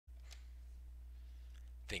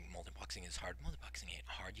think multiboxing is hard. Multiboxing ain't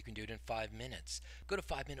hard. You can do it in 5 minutes. Go to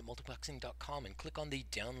 5minutemultiboxing.com and click on the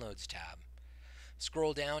Downloads tab.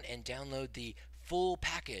 Scroll down and download the full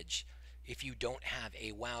package if you don't have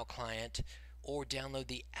a WoW client, or download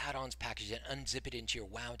the add-ons package and unzip it into your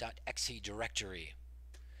wow.exe directory.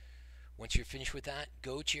 Once you're finished with that,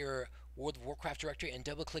 go to your World of Warcraft directory and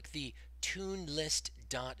double-click the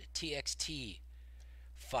toonlist.txt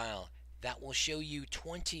file. That will show you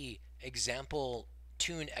 20 example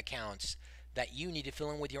toon accounts that you need to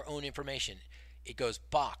fill in with your own information. It goes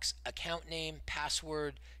box, account name,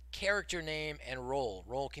 password, character name, and role.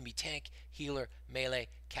 Role can be tank, healer, melee,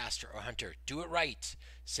 caster, or hunter. Do it right.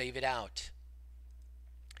 Save it out.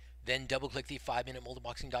 Then double-click the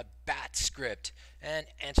 5minutemultiboxing.bat script and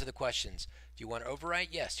answer the questions. Do you want to overwrite?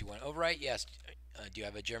 Yes. Do you want to overwrite? Yes. Do you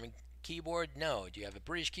have a German keyboard? No. Do you have a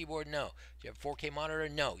British keyboard? No. Do you have a 4K monitor?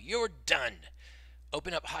 No. You're done.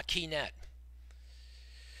 Open up HotKeyNet.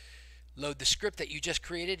 Load the script that you just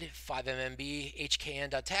created, 5mmb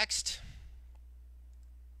hkn.txt.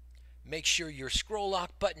 Make sure your scroll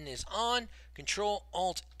lock button is on.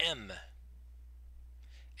 Control-Alt-M.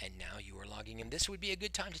 And now you are logging in. This would be a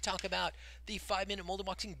good time to talk about the 5-Minute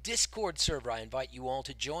Multiboxing Discord server. I invite you all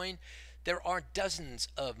to join. There are dozens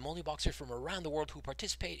of multiboxers from around the world who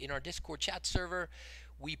participate in our Discord chat server.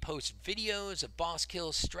 We post videos of boss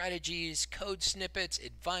kills, strategies, code snippets,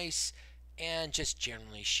 advice, and just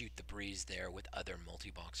generally shoot the breeze there with other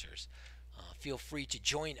multiboxers. Feel free to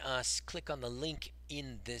join us. Click on the link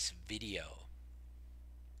in this video.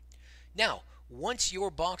 Now, once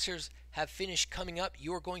your boxers have finished coming up,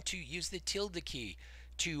 you're going to use the tilde key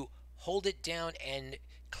to hold it down and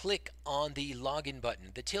click on the login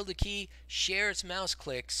button. The tilde key shares mouse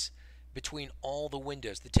clicks between all the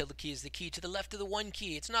windows. The tilde key is the key to the left of the one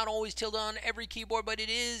key. It's not always tilde on every keyboard, but it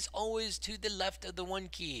is always to the left of the one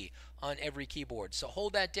key on every keyboard. So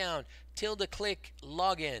hold that down. Tilde click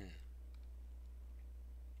login.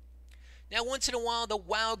 Now, once in a while, the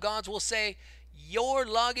WoW gods will say, your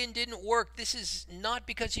login didn't work. This is not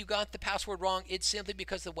because you got the password wrong. It's simply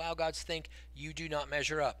because the WoW gods think you do not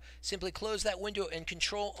measure up. Simply close that window and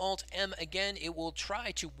Control-Alt-M again. It will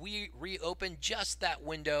try to reopen just that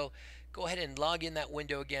window. Go ahead and log in that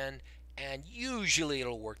window again, and usually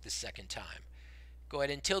it'll work the second time. Go ahead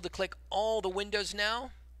and tilde click all the windows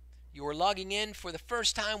now. You are logging in for the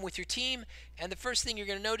first time with your team, and the first thing you're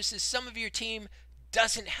going to notice is some of your team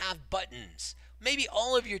doesn't have buttons. Maybe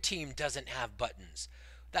all of your team doesn't have buttons.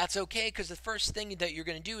 That's okay, because the first thing that you're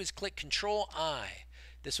going to do is click Control-I.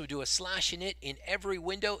 This will do a /init in every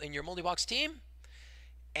window in your multibox team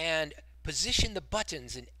and position the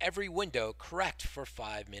buttons in every window correct for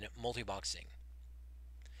 5-minute multiboxing.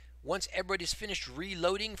 Once everybody's finished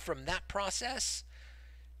reloading from that process,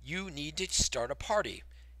 you need to start a party.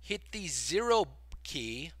 Hit the 0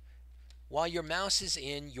 key while your mouse is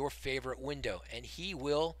in your favorite window, and he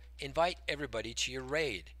will invite everybody to your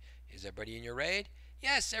raid. Is everybody in your raid?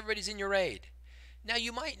 Yes, everybody's in your raid. Now,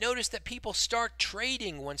 you might notice that people start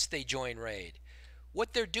trading once they join raid.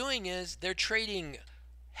 What they're doing is they're trading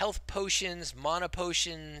health potions, mana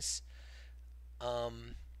potions,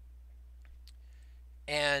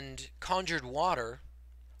 and conjured water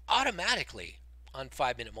automatically on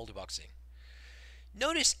 5-minute multiboxing.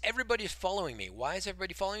 Notice everybody's following me. Why is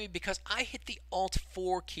everybody following me? Because I hit the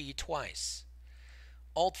Alt-4 key twice.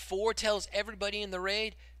 Alt-4 tells everybody in the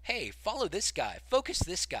raid, hey, follow this guy, focus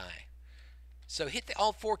this guy. So hit the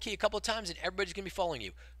Alt-4 key a couple of times and everybody's going to be following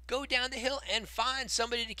you. Go down the hill and find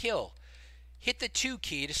somebody to kill. Hit the 2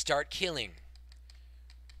 key to start killing.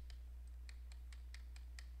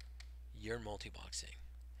 You're multiboxing.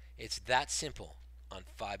 It's that simple on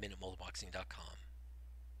 5minutemultiboxing.com.